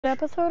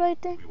episode, I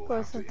think, or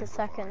is it the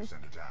second?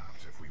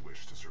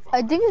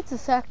 I think it's the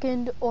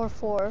second or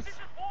fourth.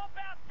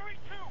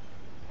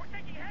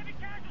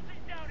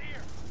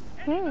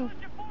 Hmm.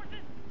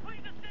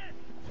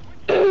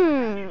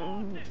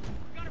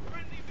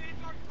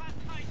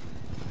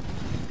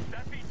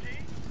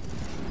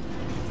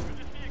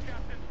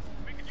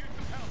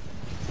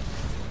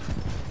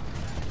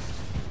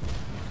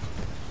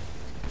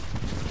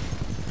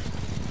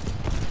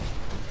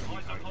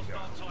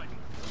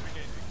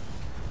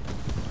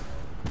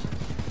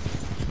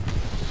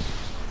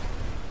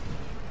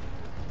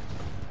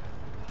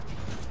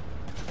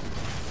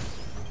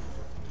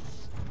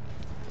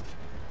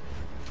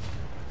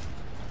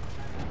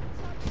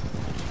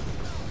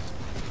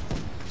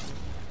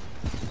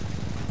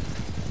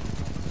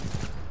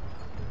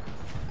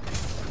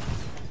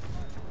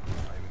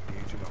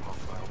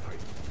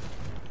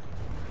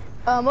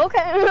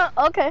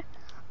 Okay,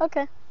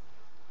 okay.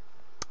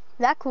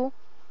 That cool.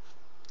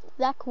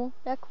 A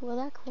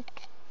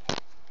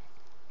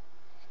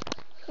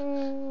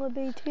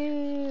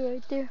BT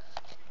right there.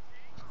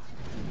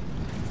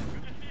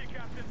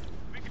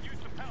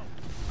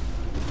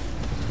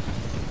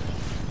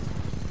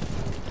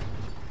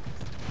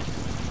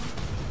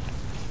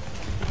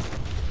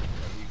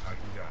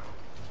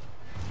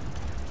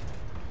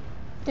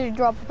 Did he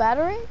drop a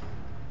battery?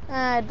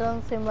 It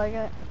doesn't seem like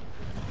it.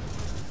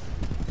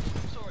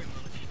 Sorry,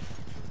 Monkey.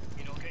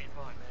 You're not getting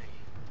by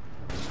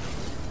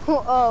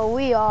me. Oh,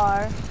 we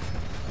are.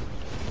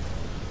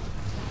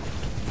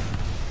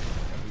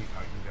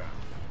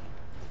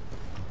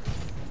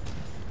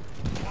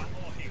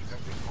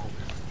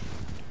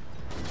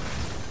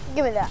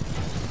 Give me that.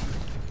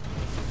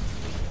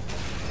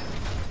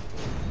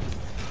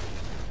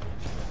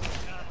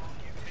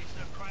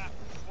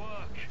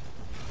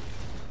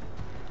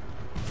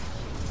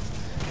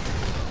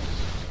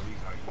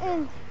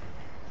 And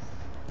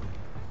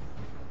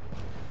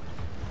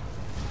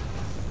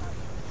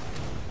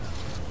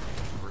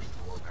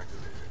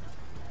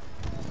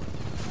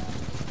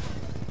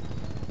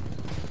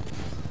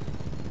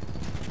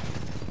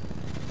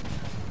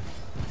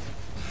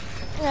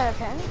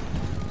okay.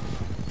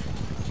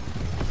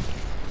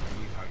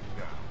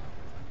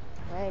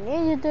 I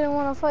knew you didn't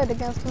want to fight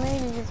against me,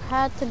 you just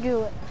had to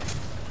do it.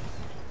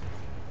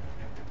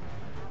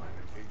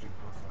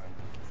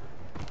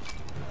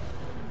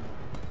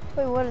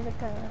 Wait, what is it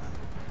kind of?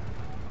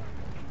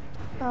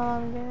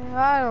 Yeah,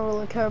 I don't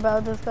really care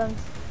about this gun.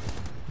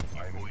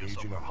 I am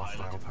engaging a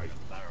hostile type.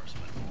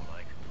 Embarrassment, more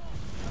like.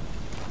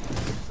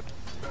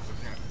 That's a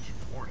damage.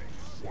 Warning.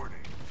 Warning.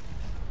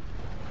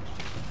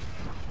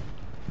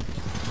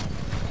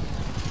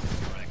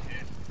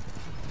 Corrected.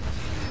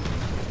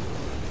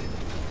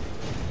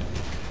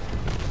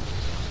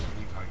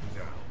 Keep hiking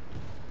down.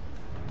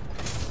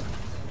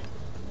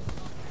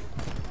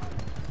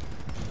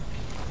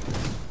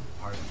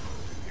 Pilot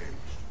mode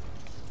engaged.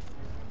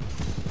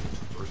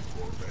 First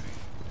floor ready.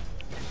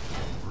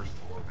 First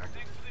floor active.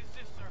 Thanks for the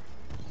assist, sir.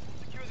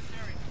 Secure this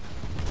area.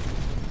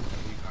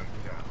 Keep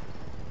hiking down.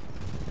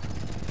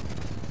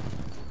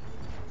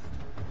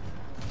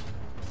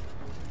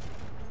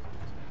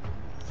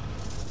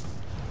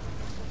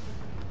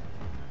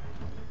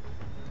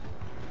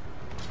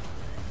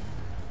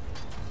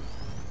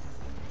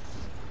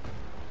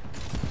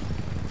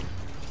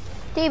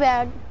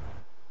 Teabag.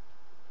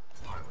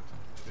 Pilot,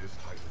 this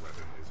type of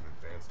weapon is an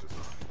advanced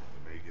design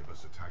and may give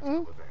us a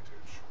tactical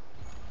advantage.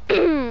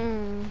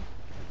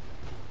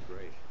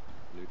 Great.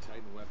 New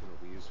Titan weapon will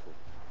be useful.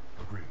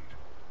 Agreed.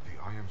 The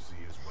IMC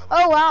is well.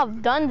 Oh wow,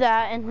 I've done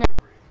that and They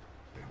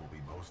will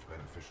be most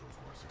beneficial to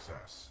our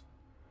success.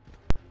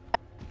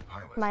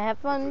 Pilot, my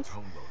headphones. with the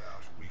tone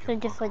loadout, we They can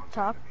just, lock like, onto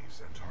talk.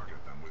 enemies and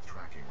target them with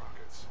tracking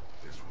rockets.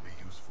 This will be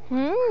useful. in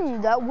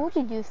direct That combat.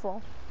 will be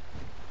useful.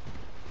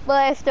 But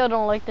I still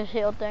don't like the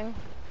shield thing.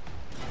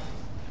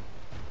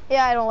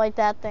 Yeah, I don't like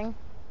that thing.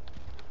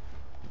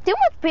 Too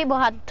much people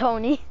had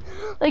Tony.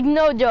 Like,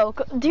 no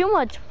joke. Too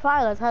much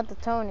pilots had the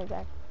Tony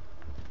back.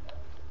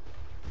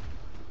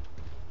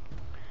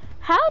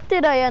 How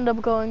did I end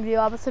up going the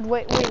opposite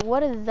way? Wait,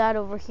 what is that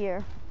over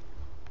here?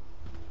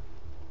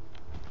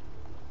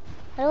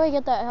 How do I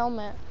get that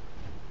helmet?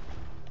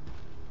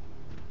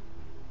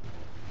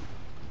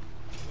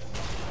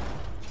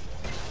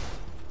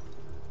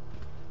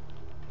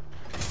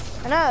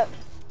 I know,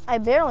 I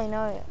barely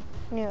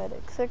knew it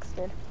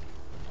existed.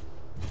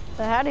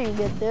 So how do you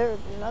get there is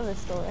another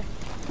story.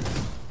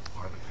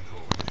 Pilot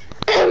control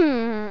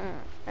initiated.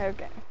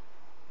 Okay.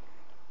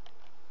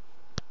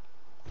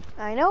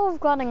 I know I've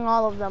gotten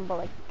all of them, but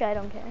like, I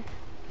don't care.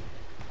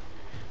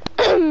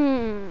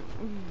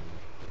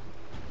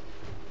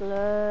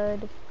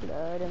 Blood,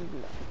 blood, and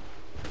blood.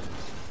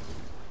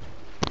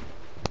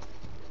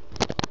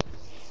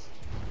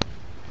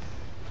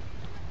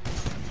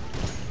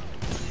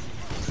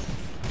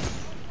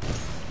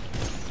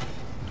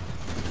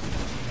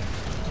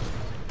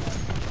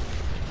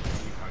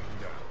 Keep hiking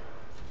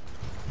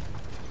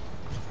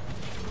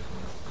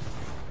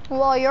down.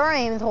 Well, your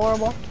aim is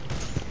horrible.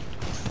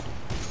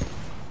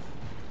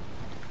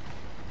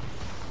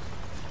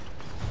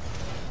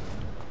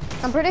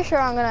 I'm pretty sure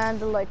I'm gonna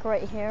end it like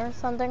right here or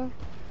something.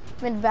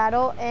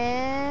 Mid-battle,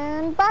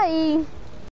 and bye!